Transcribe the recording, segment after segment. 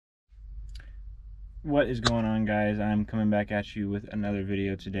What is going on, guys? I'm coming back at you with another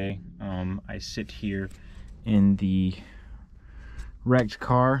video today. I sit here in the wrecked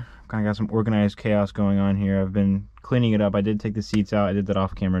car. Kind of got some organized chaos going on here. I've been cleaning it up. I did take the seats out. I did that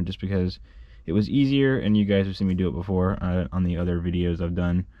off camera just because it was easier, and you guys have seen me do it before on the other videos I've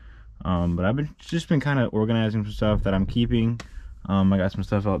done. But I've just been kind of organizing some stuff that I'm keeping. I got some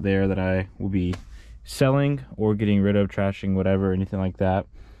stuff out there that I will be selling or getting rid of, trashing, whatever, anything like that.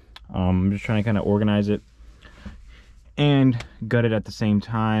 I'm just trying to kind of organize it and gut it at the same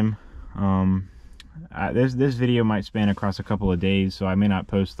time. This video might span across a couple of days, so I may not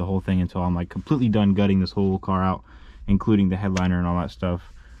post the whole thing until I'm like completely done gutting this whole car out, including the headliner and all that stuff.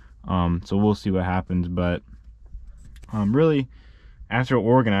 So we'll see what happens, but really, after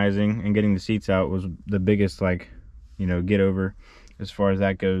organizing and getting the seats out was the biggest, like, you know, get over as far as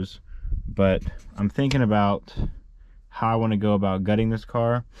that goes. But I'm thinking about how I want to go about gutting this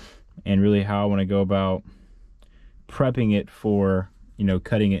car, and really how I want to go about prepping it for, you know,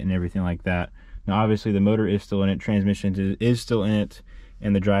 cutting it and everything like that. Now obviously the motor is still in it, transmission is still in it,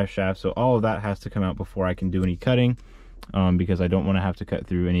 and the drive shaft, so all of that has to come out before I can do any cutting, because I don't want to have to cut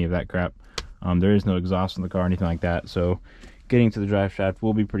through any of that crap. There is no exhaust in the car or anything like that, so getting to the drive shaft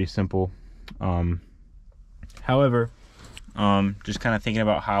will be pretty simple. However, just kind of thinking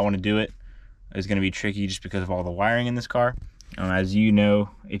about how I want to do it is going to be tricky just because of all the wiring in this car. As you know,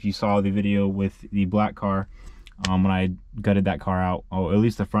 if you saw the video with the black car, when I gutted that car out, or at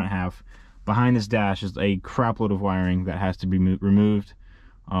least the front half, behind this dash is a crap load of wiring that has to be removed.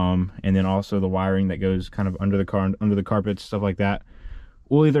 And then also the wiring that goes kind of under the car, under the carpets, stuff like that,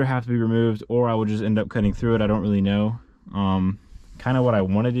 will either have to be removed or I will just end up cutting through it. I don't really know. Kind of what I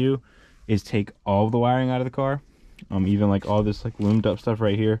want to do is take all of the wiring out of the car, even like all this like loomed up stuff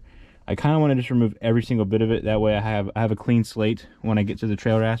right here. I kind of want to just remove every single bit of it. That way I have a clean slate when I get to the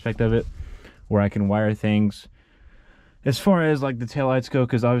trailer aspect of it, where I can wire things as far as like the taillights go,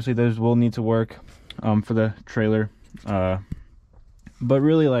 because obviously those will need to work for the trailer. But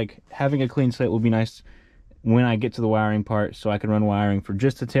really, like, having a clean slate will be nice when I get to the wiring part, so I can run wiring for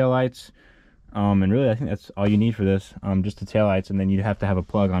just the taillights. And really I think that's all you need for this, just the taillights, and then you'd have to have a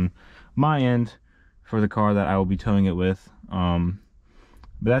plug on my end for the car that I will be towing it with.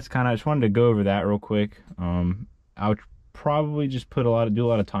 But that's kind of, I just wanted to go over that real quick. I would probably just do a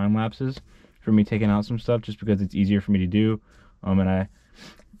lot of time lapses for me taking out some stuff, just because it's easier for me to do. And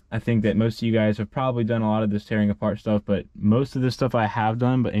I think that most of you guys have probably done a lot of this tearing apart stuff, but most of this stuff I have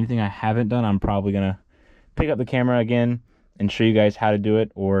done, but anything I haven't done, I'm probably gonna pick up the camera again and show you guys how to do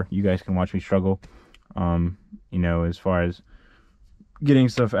it, or you guys can watch me struggle. You know, as far as getting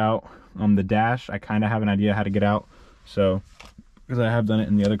stuff out. The dash, I kind of have an idea how to get out, so, because I have done it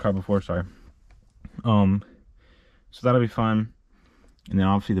in the other car before, sorry. So that'll be fun. And then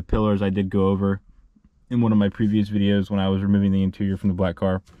obviously the pillars I did go over in one of my previous videos when I was removing the interior from the black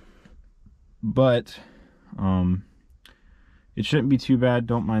car. But it shouldn't be too bad,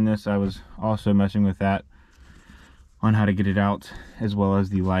 don't mind this. I was also messing with that on how to get it out, as well as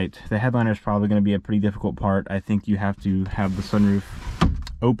the light. The headliner is probably going to be a pretty difficult part. I think you have to have the sunroof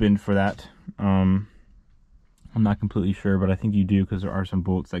open for that. I'm not completely sure, but I think you do, because there are some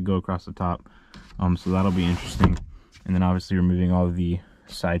bolts that go across the top. So that'll be interesting. And then obviously removing all of the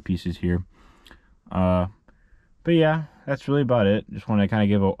side pieces here. But yeah, that's really about it. Just want to kind of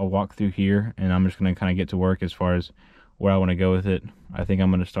give a walk through here, and I'm just going to kind of get to work as far as where I want to go with it. I think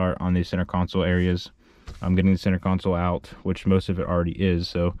I'm going to start on the center console areas. I'm getting the center console out, which most of it already is,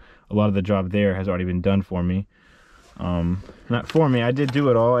 so a lot of the job there has already been done for me. Not for me, I did do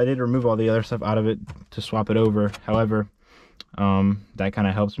it all. I did remove all the other stuff out of it to swap it over. However, that kind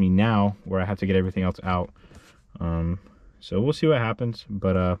of helps me now where I have to get everything else out. So we'll see what happens,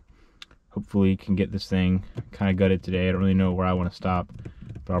 but hopefully can get this thing kind of gutted today. I don't really know where I want to stop,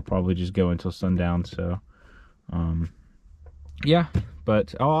 but I'll probably just go until sundown. So yeah,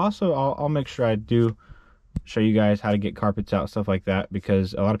 but I'll make sure I do show you guys how to get carpets out, stuff like that,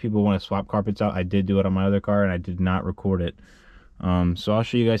 because a lot of people want to swap carpets out. I did do it on my other car and I did not record it. So I'll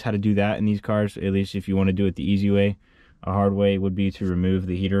show you guys how to do that in these cars, at least if you want to do it the easy way. A hard way would be to remove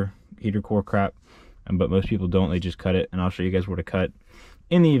the heater core crap, but most people don't. They just cut it, and I'll show you guys where to cut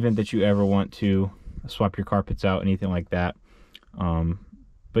in the event that you ever want to swap your carpets out, anything like that.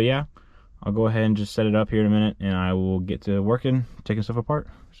 But yeah, I'll go ahead and just set it up here in a minute, and I will get to working, taking stuff apart.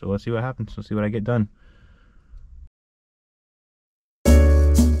 So let's see what happens. Let's see what I get done.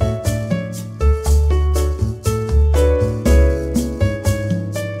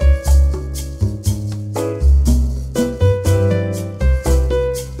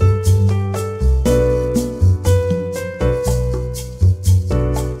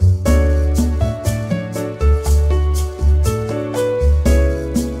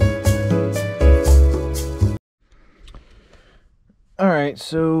 Alright,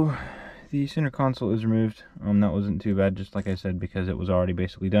 so the center console is removed. That wasn't too bad, just like I said, because it was already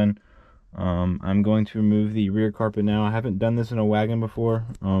basically done. I'm going to remove the rear carpet now. I haven't done this in a wagon before.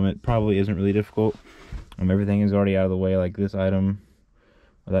 It probably isn't really difficult. Everything is already out of the way, like this item,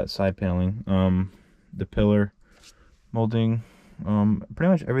 or that side paneling, the pillar molding, pretty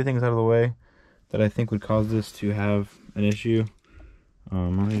much everything is out of the way that I think would cause this to have an issue. I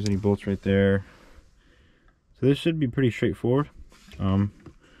don't think there's any bolts right there. So this should be pretty straightforward. I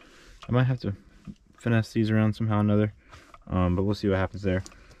might have to finesse these around somehow or another, but we'll see what happens there.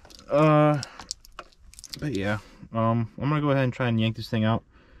 But yeah, I'm gonna go ahead and try and yank this thing out.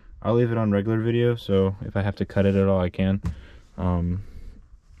 I'll leave it on regular video, so if I have to cut it at all, I can.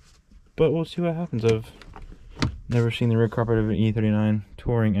 But we'll see what happens. I've never seen the rear carpet of an E39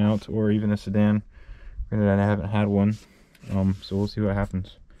 touring out, or even a sedan. Granted, I haven't had one, so we'll see what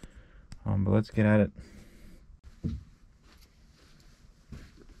happens. But let's get at it.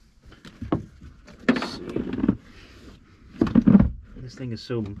 Let's see. This thing is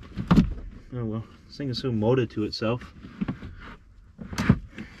so, oh well, this thing is so molded to itself.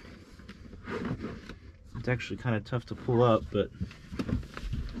 It's actually kind of tough to pull up, but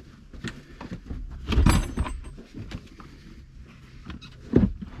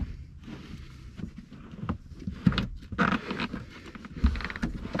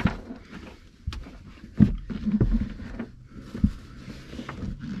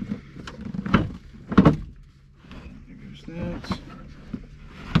there's that.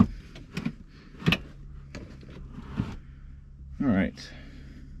 All right.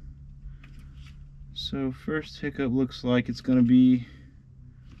 So first hiccup looks like it's going to be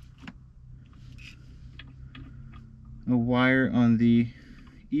a wire on the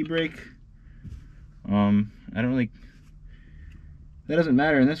e-brake. I don't really, that doesn't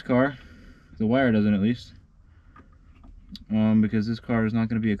matter in this car. The wire doesn't, at least, because this car is not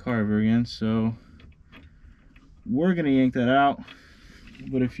going to be a car ever again. So we're going to yank that out.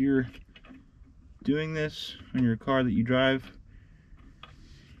 But if you're doing this on your car that you drive,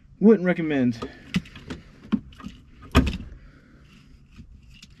 wouldn't recommend.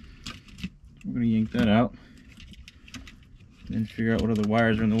 We're going to yank that out, then figure out what other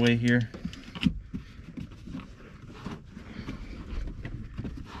wires are in the way here.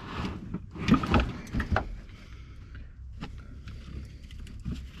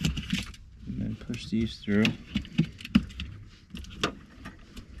 And then push these through.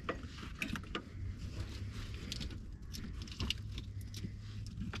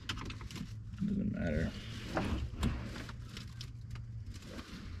 Doesn't matter.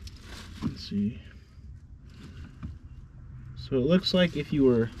 Let's see. So it looks like if you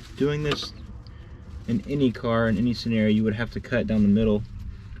were doing this in any car, in any scenario, you would have to cut down the middle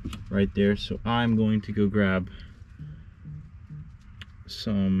right there. So I'm going to go grab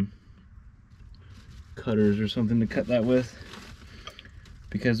some cutters or something to cut that with,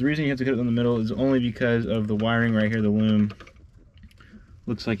 because the reason you have to cut it in the middle is only because of the wiring right here. The loom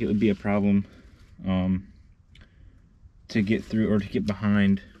looks like it would be a problem to get through or to get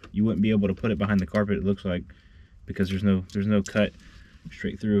behind. You wouldn't be able to put it behind the carpet, it looks like, because there's no cut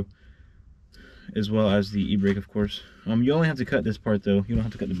straight through, as well as the e-brake, of course. You only have to cut this part though, you don't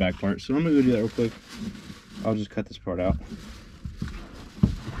have to cut the back part. So I'm gonna go do that real quick. I'll just cut this part out.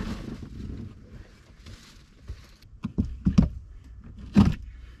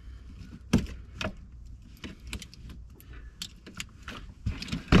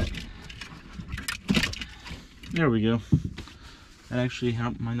 There we go. And actually,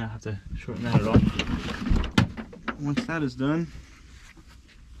 I might not have to shorten that at all. Once that is done,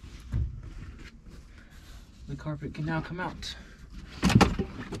 the carpet can now come out.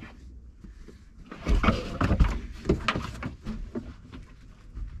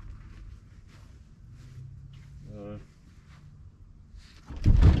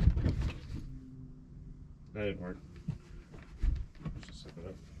 That didn't work. Let's just set it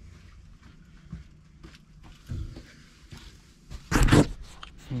up.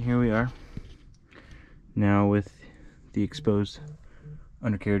 And here we are now with the exposed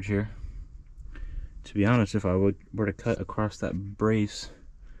undercarriage here. To be honest, if I were to cut across that brace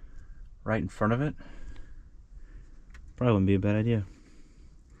right in front of it, probably wouldn't be a bad idea.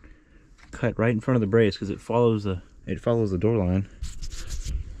 Cut right in front of the brace, because it follows the door line.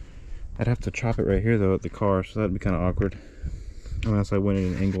 I'd have to chop it right here though at the car, so that'd be kind of awkward unless I went at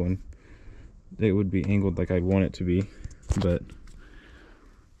an angle and it would be angled like I'd want it to be. But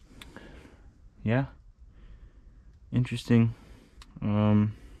yeah, interesting. I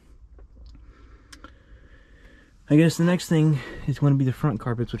guess the next thing is going to be the front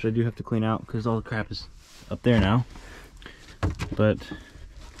carpets, which I do have to clean out because all the crap is up there now. But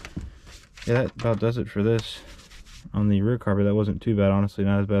yeah, that about does it for this. On the rear carpet, that wasn't too bad, honestly,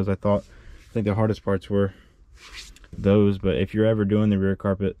 not as bad as I thought. I think the hardest parts were those, but if you're ever doing the rear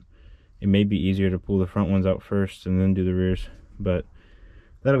carpet, it may be easier to pull the front ones out first and then do the rears, but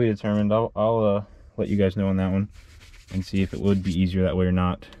that'll be determined. I'll let you guys know on that one and see if it would be easier that way or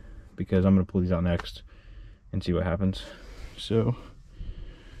not, because I'm going to pull these out next and see what happens. So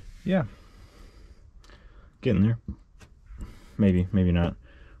yeah, getting there. Maybe not.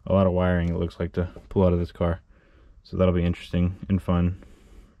 A lot of wiring, it looks like, to pull out of this car, so that'll be interesting and fun.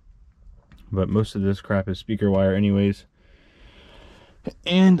 But most of this crap is speaker wire anyways,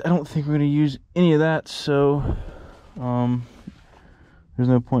 and I don't think we're going to use any of that, so there's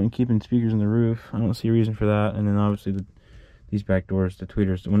no point in keeping speakers in the roof. I don't see a reason for that. And then obviously these back doors, the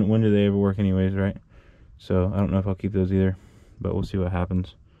tweeters, when do they ever work anyways, right? So I don't know if I'll keep those either, but we'll see what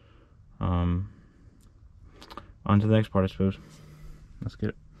happens. On to the next part, I suppose. Let's get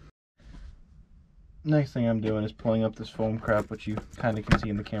it. Next thing I'm doing is pulling up this foam crap, which you kind of can see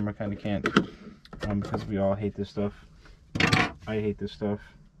in the camera, kind of can't, because we all hate this stuff. I hate this stuff,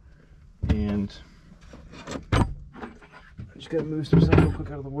 and I just gotta move some stuff real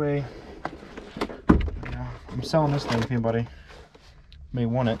quick out of the way. Yeah, I'm selling this thing if anybody may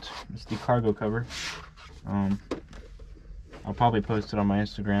want it. It's the cargo cover. I'll probably post it on my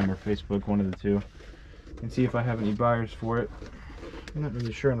Instagram or Facebook, one of the two, and see if I have any buyers for it. I'm not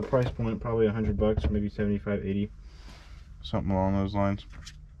really sure on the price point, probably $100 or maybe 75, 80, something along those lines.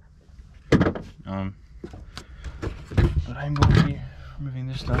 But I'm going to be removing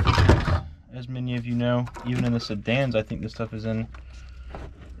this stuff. As many of you know, even in the sedans, I think this stuff is in.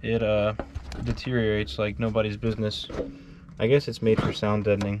 It deteriorates like nobody's business. I guess it's made for sound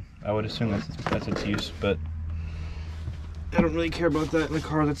deadening. I would assume that's its use, but I don't really care about that in the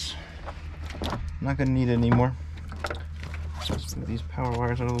car. That's not going to need it anymore. Let's move these power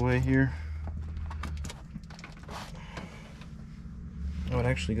wires out of the way here. Oh, it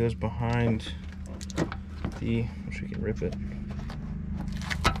actually goes behind the, wish we could rip it.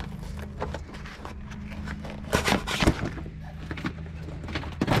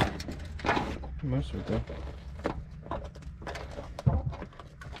 Most of it though.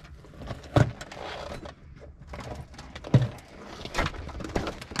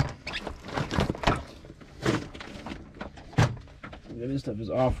 This stuff is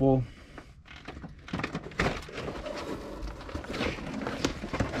awful.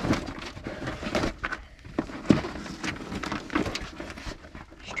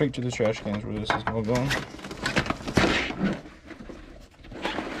 Straight to the trash cans where this is all going.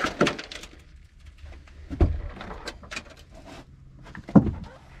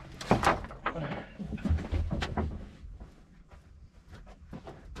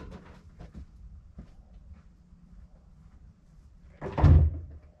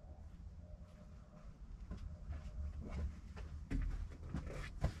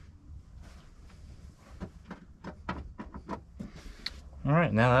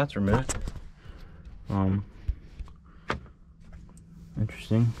 Alright, now that's removed.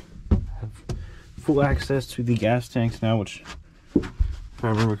 Interesting. I have full access to the gas tanks now, which, if I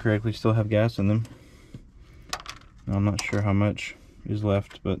remember correctly, still have gas in them. Now, I'm not sure how much is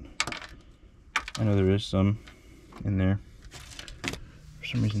left, but I know there is some in there. For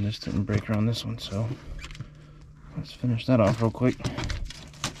some reason this didn't break around this one, so let's finish that off real quick.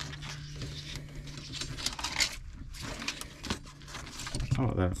 How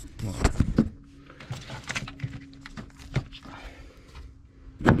about that?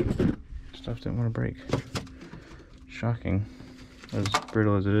 Stuff didn't want to break. Shocking, as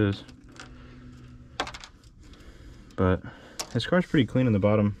brittle as it is. But this car's pretty clean on the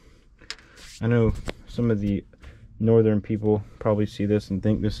bottom. I know some of the northern people probably see this and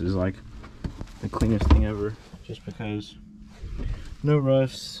think this is like the cleanest thing ever, just because no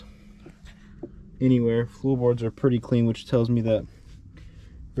rusts anywhere. Floorboards are pretty clean, which tells me that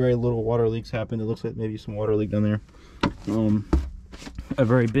very little water leaks happened. It looks like maybe some water leak down there. A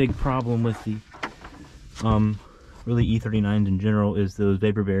very big problem with the really E39s in general is those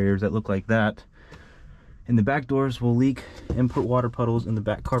vapor barriers that look like that. And the back doors will leak and put water puddles in the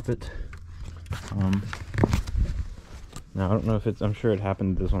back carpet. Now I don't know if it's, I'm sure it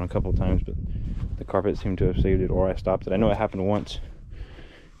happened to this one a couple times, but the carpet seemed to have saved it, or I stopped it. I know it happened once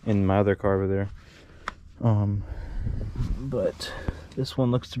in my other car over there. But this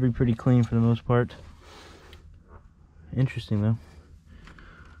one looks to be pretty clean for the most part. Interesting though.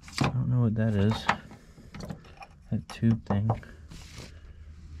 I don't know what that is. That tube thing.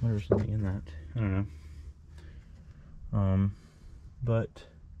 There's something in that. I don't know. But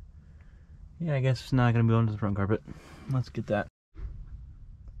yeah, I guess it's not gonna be onto the front carpet. Let's get that.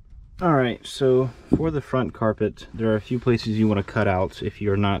 All right, so for the front carpet, there are a few places you want to cut out if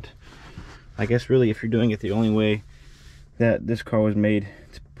you're not, I guess really if you're doing it the only way that this car was made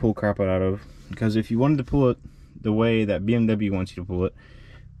to pull carpet out of. Because if you wanted to pull it the way that BMW wants you to pull it,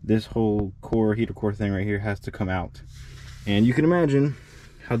 this whole core, heater core thing right here has to come out. And you can imagine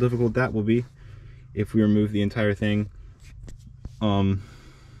how difficult that will be if we remove the entire thing.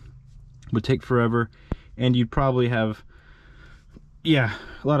 Would take forever, and you'd probably have, yeah,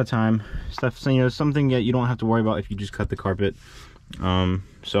 a lot of time stuff. So, you know, something that you don't have to worry about if you just cut the carpet. So I'm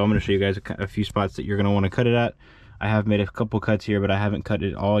going to show you guys a few spots that you're going to want to cut it at. I have made a couple cuts here, but I haven't cut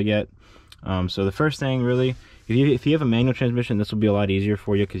it all yet. So the first thing, really, if you have a manual transmission, this will be a lot easier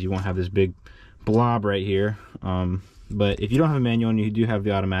for you because you won't have this big blob right here. But if you don't have a manual and you do have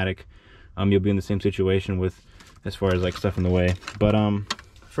the automatic, you'll be in the same situation with as far as like stuff in the way. But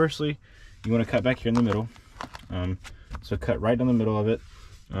firstly, you want to cut back here in the middle. So cut right down the middle of it.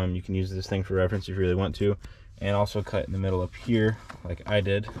 You can use this thing for reference if you really want to, and also cut in the middle up here like I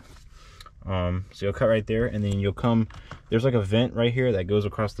did. So you'll cut right there, and then you'll come, there's like a vent right here that goes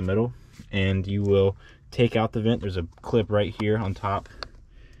across the middle, and you will take out the vent. There's a clip right here on top.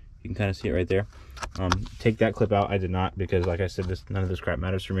 You can kind of see it right there. Take that clip out. I did not, because like I said, none of this crap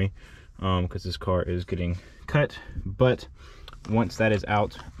matters for me, because this car is getting cut. But once that is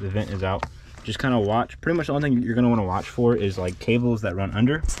out, the vent is out, just kind of watch. Pretty much the only thing you're going to want to watch for is like cables that run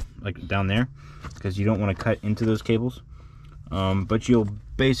under, like down there, because you don't want to cut into those cables. But you'll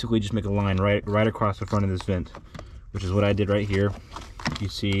basically just make a line right across the front of this vent, which is what I did right here. You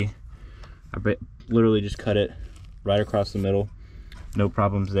see, I literally just cut it right across the middle. No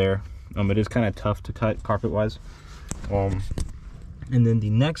problems there. It is kind of tough to cut carpet wise. And then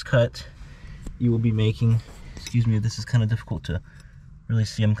the next cut you will be making, excuse me, this is kind of difficult to really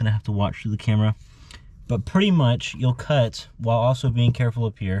see. I'm gonna have to watch through the camera, but pretty much you'll cut while also being careful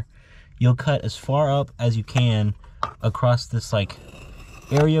up here. You'll cut as far up as you can across this like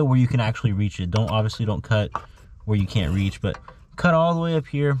area where you can actually reach it. Obviously don't cut where you can't reach, but cut all the way up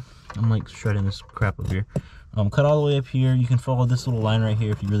here. I'm like shredding this crap up here. Cut all the way up here. You can follow this little line right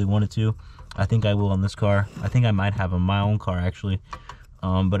here if you really wanted to. I think I will on this car. I think I might have on my own car actually.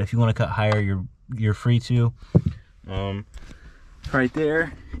 But if you want to cut higher, you're free to. Right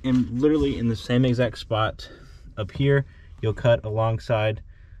there, and literally in the same exact spot up here, you'll cut alongside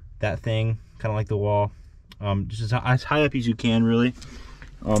that thing, kind of like the wall, just as high up as you can, really.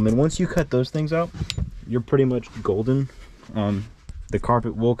 And once you cut those things out, you're pretty much golden. The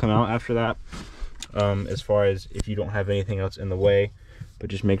carpet will come out after that, as far as if you don't have anything else in the way. But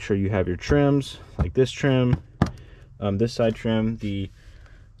just make sure you have your trims, like this trim, this side trim, the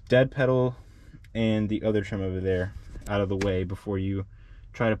dead pedal, and the other trim over there out of the way before you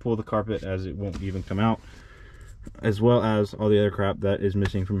try to pull the carpet, as it won't even come out, as well as all the other crap that is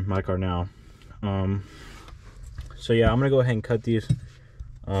missing from my car now. So yeah, I'm gonna go ahead and cut these.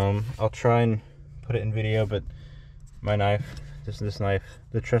 I'll try and put it in video, but my knife, this knife,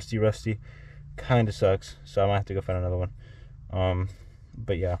 the trusty rusty, kind of sucks, so I might have to go find another one.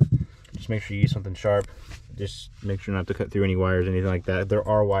 But yeah, just make sure you use something sharp. Just make sure not to cut through any wires, anything like that. There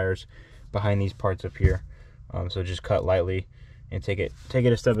are wires behind these parts up here, so just cut lightly and take it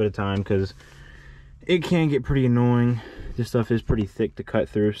a step at a time, because it can get pretty annoying. This stuff is pretty thick to cut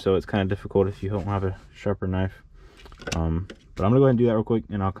through, so it's kind of difficult if you don't have a sharper knife. But I'm gonna go ahead and do that real quick,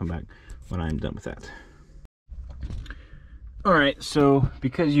 and I'll come back when I'm done with that. All right, so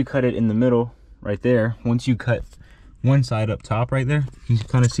because you cut it in the middle right there, once you cut one side up top right there, you can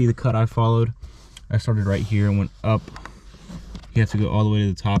kind of see the cut I followed. I started right here and went up. You have to go all the way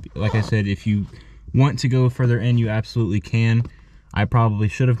to the top. Like I said, if you want to go further in, you absolutely can. I probably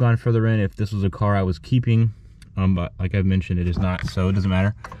should have gone further in if this was a car I was keeping, but like I've mentioned, it is not, so it doesn't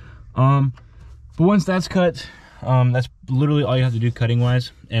matter. But once that's cut, that's literally all you have to do cutting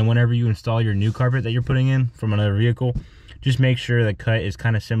wise. And whenever you install your new carpet that you're putting in from another vehicle, just make sure the cut is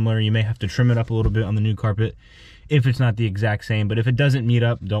kind of similar. You may have to trim it up a little bit on the new carpet if it's not the exact same, but if it doesn't meet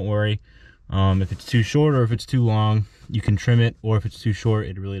up, don't worry. If it's too short or if it's too long, you can trim it, or if it's too short,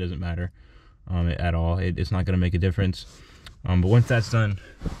 it really doesn't matter at all. It's not going to make a difference. But once that's done,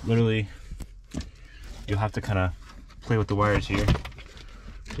 literally, you'll have to kind of play with the wires here.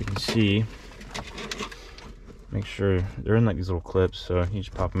 So you can see, make sure they're in like these little clips, so you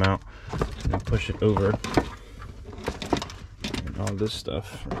just pop them out and then push it over. And all this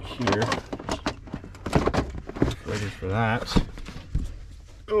stuff right here, ready for that.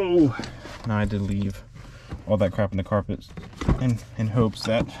 Oh, now I did leave all that crap in the carpet in hopes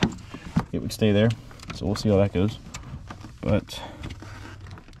that it would stay there. So we'll see how that goes. But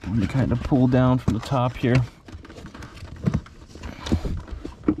I'm gonna kind of pull down from the top here.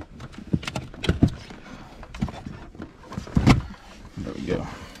 There we go.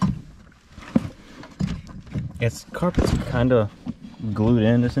 Its carpet's kind of glued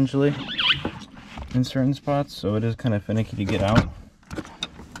in essentially in certain spots, so it is kind of finicky to get out.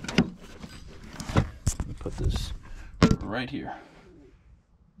 Put this right here.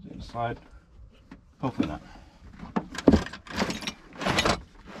 Is it gonna slide? Hopefully not.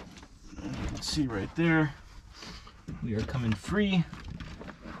 You can see right there, we are coming free.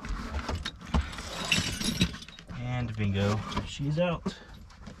 And bingo, she's out.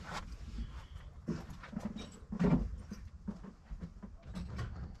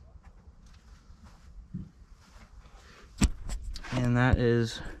 And that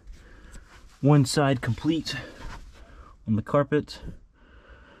is one side complete on the carpet.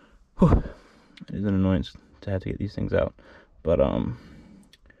 Whew. It is an annoyance to have to get these things out, but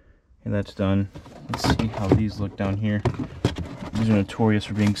and that's done. Let's see how these look down here. These are notorious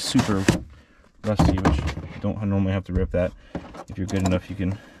for being super rusty, which you don't normally have to rip that. If you're good enough, you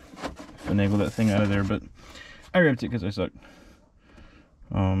can finagle that thing out of there, but I ripped it because I suck.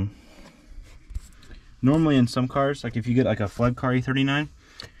 Normally in some cars, like if you get like a flood car E39,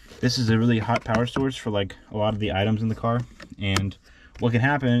 this is a really hot power source for like a lot of the items in the car. And what can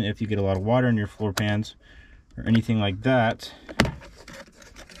happen if you get a lot of water in your floor pans or anything like that,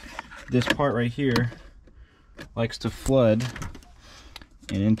 this part right here likes to flood,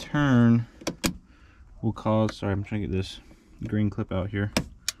 and in turn will cause, sorry, I'm trying to get this green clip out here.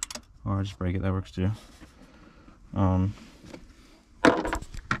 Or I'll just break it, that works too.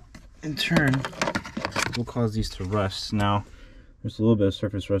 In turn, will cause these to rust. Now, there's a little bit of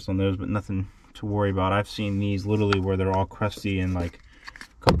surface rust on those, but nothing to worry about. I've seen these literally where they're all crusty and like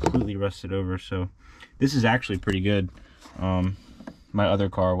completely rusted over, so this is actually pretty good. My other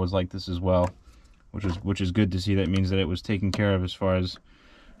car was like this as well, which is good to see. That means that it was taken care of as far as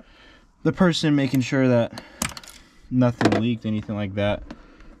the person making sure that nothing leaked, anything like that.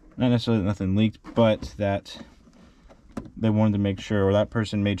 Not necessarily that nothing leaked, but that they wanted to make sure, or that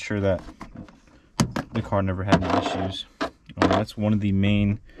person made sure that the car never had any issues. That's one of the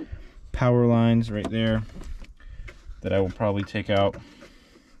main power lines right there that I will probably take out.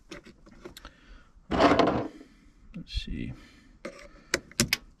 Let's see.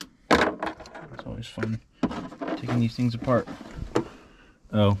 It's always fun taking these things apart.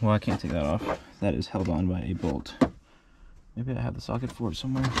 Oh, well, I can't take that off. That is held on by a bolt. Maybe I have the socket for it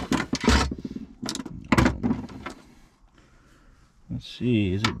somewhere. Let's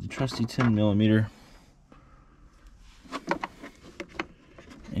see, is it the trusty 10mm?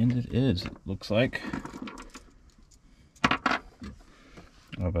 And it is, it looks like.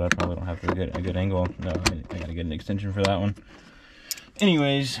 Oh, but I probably don't have a good angle. No, I gotta get an extension for that one.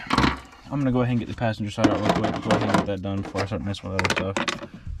 Anyways, I'm gonna go ahead and get the passenger side out real quick. Go ahead and get that done before I start messing with other stuff.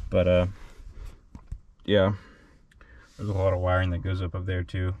 But yeah, there's a lot of wiring that goes up there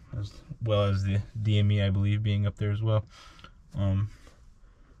too, as well as the DME, I believe, being up there as well.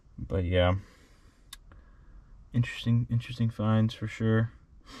 But yeah, interesting finds for sure.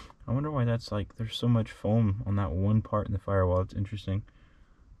 I wonder why that's like, there's so much foam on that one part in the firewall. It's interesting.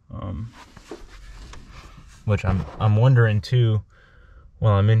 Which I'm wondering too,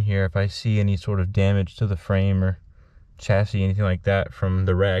 while I'm in here, if I see any sort of damage to the frame or chassis, anything like that from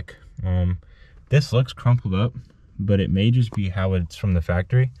the wreck. This looks crumpled up, but it may just be how it's from the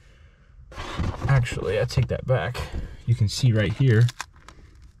factory. Actually, I take that back. You can see right here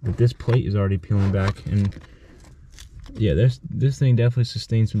that this plate is already peeling back, and yeah, this thing definitely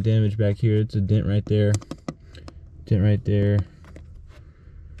sustained some damage back here. It's a dent right there, dent right there.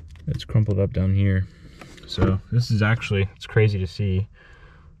 It's crumpled up down here. So this is actually, it's crazy to see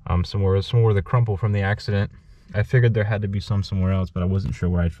somewhere the crumple from the accident. I figured there had to be some somewhere else, but I wasn't sure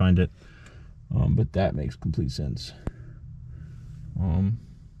where I'd find it. But that makes complete sense.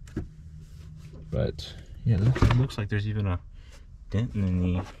 But yeah, it looks like there's even a dent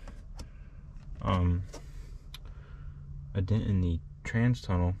in the trans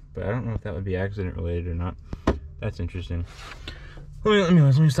tunnel, but I don't know if that would be accident related or not. That's interesting. Let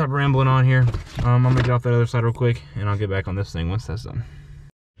me stop rambling on here. I'm gonna get off that other side real quick, and I'll get back on this thing once that's done.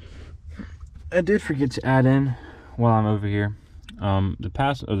 I did forget to add in while I'm over here. The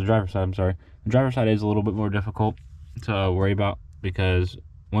driver's side. I'm sorry. The driver's side is a little bit more difficult to worry about, because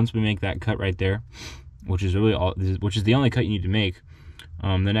once we make that cut right there, which is the only cut you need to make,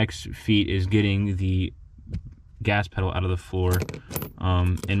 the next feat is getting the gas pedal out of the floor.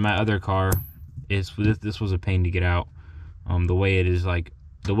 In my other car, this was a pain to get out. The way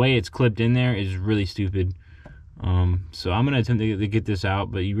it's clipped in there is really stupid. So I'm gonna attempt to get this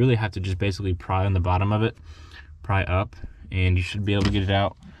out, but you really have to just basically pry on the bottom of it, pry up, and you should be able to get it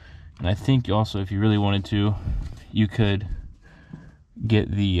out. And I think also, if you really wanted to, you could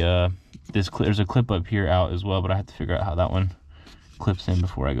get the there's a clip up here out as well, but I have to figure out how that one clips in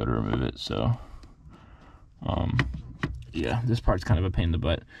before I go to remove it. So yeah, this part's kind of a pain in the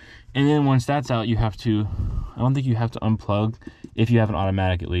butt. And then once that's out, you have to, I don't think you have to unplug, if you have an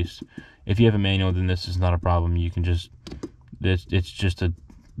automatic at least. If you have a manual, then this is not a problem. You can just, it's just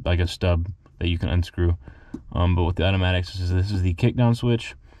like a stub that you can unscrew. But with the automatics, this is the kickdown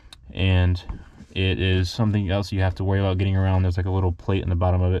switch, and it is something else you have to worry about getting around. There's like a little plate in the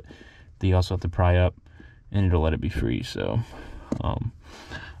bottom of it that you also have to pry up, and it'll let it be free. So I'm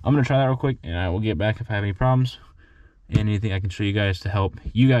gonna try that real quick, and I will get back if I have any problems and anything I can show you guys to help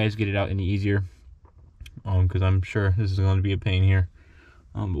you guys get it out any easier, because I'm sure this is going to be a pain here,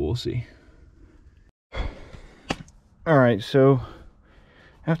 but we'll see. All right, so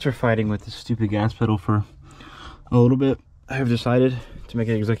after fighting with this stupid gas pedal for a little bit, I have decided to make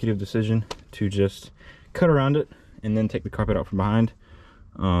an executive decision to just cut around it and then take the carpet out from behind.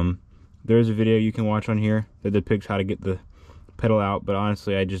 There's a video you can watch on here that depicts how to get the pedal out, but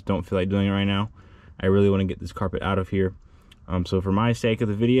honestly, I just don't feel like doing it right now. I really want to get this carpet out of here. So for my sake of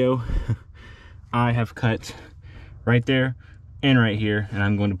the video, I have cut right there and right here, and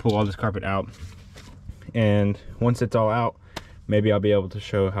I'm going to pull all this carpet out. And once it's all out, maybe I'll be able to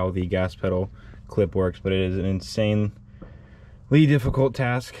show how the gas pedal clip works, but it is an insanely difficult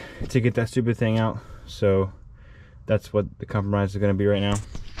task to get that stupid thing out. So that's what the compromise is going to be right now.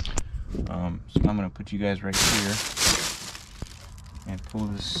 So I'm going to put you guys right here and pull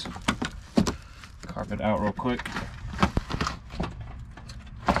this carpet out real quick.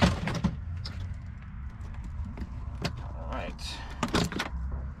 All right.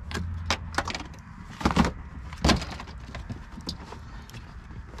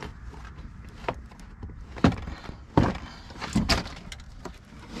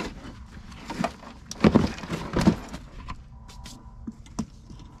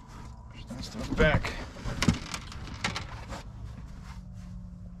 Push that stuff back.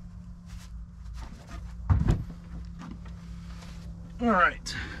 All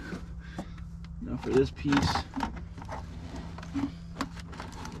right, now for this piece,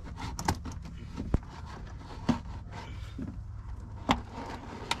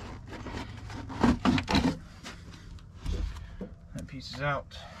 that piece is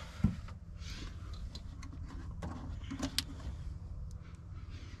out.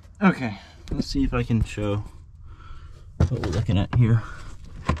 Okay, let's see if I can show what we're looking at here.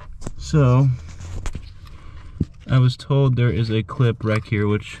 So I was told there is a clip right here,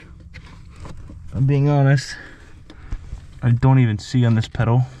 which, if I'm being honest, I don't even see on this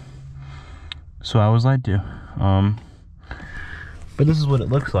pedal. So I was lied to. But this is what it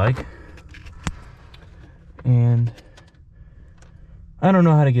looks like. And I don't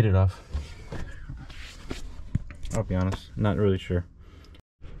know how to get it off. I'll be honest, not really sure.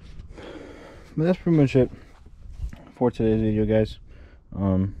 But that's pretty much it for today's video, guys.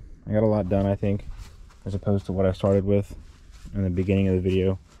 I got a lot done, I think, as opposed to what I started with in the beginning of the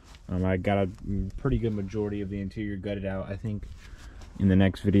video. I got a pretty good majority of the interior gutted out. I think in the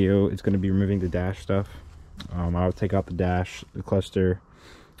next video it's going to be removing the dash stuff. I'll take out the dash, the cluster.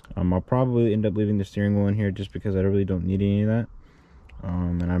 I'll probably end up leaving the steering wheel in here just because I really don't need any of that.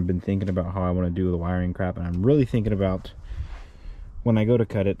 And I've been thinking about how I want to do the wiring crap, and I'm really thinking about, when I go to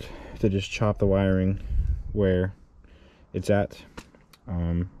cut it, to just chop the wiring where it's at.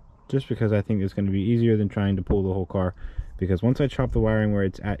 Just because I think it's going to be easier than trying to pull the whole car. Because once I chop the wiring where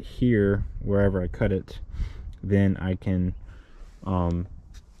it's at here, wherever I cut it, then I can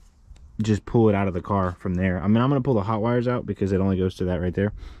just pull it out of the car from there. I mean, I'm going to pull the hot wires out because it only goes to that right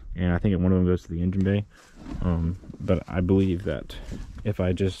there. And I think one of them goes to the engine bay. But I believe that if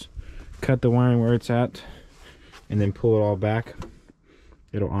I just cut the wiring where it's at and then pull it all back,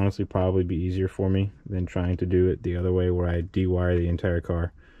 it'll honestly probably be easier for me than trying to do it the other way where I de-wire the entire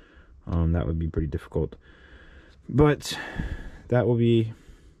car. That would be pretty difficult. But that will be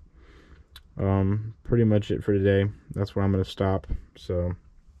pretty much it for today. That's where I'm going to stop. So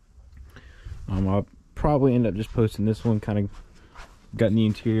I'll probably end up just posting this one, kind of gutting the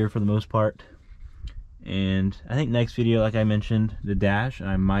interior for the most part. And I think next video, like I mentioned, the dash,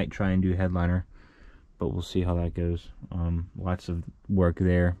 I might try and do headliner, but we'll see how that goes. Lots of work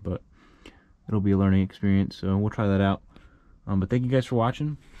there, but it'll be a learning experience, so we'll try that out. But thank you guys for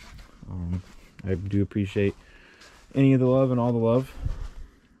watching. I do appreciate any of the love and all the love.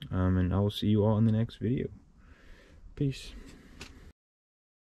 And I will see you all in the next video. Peace.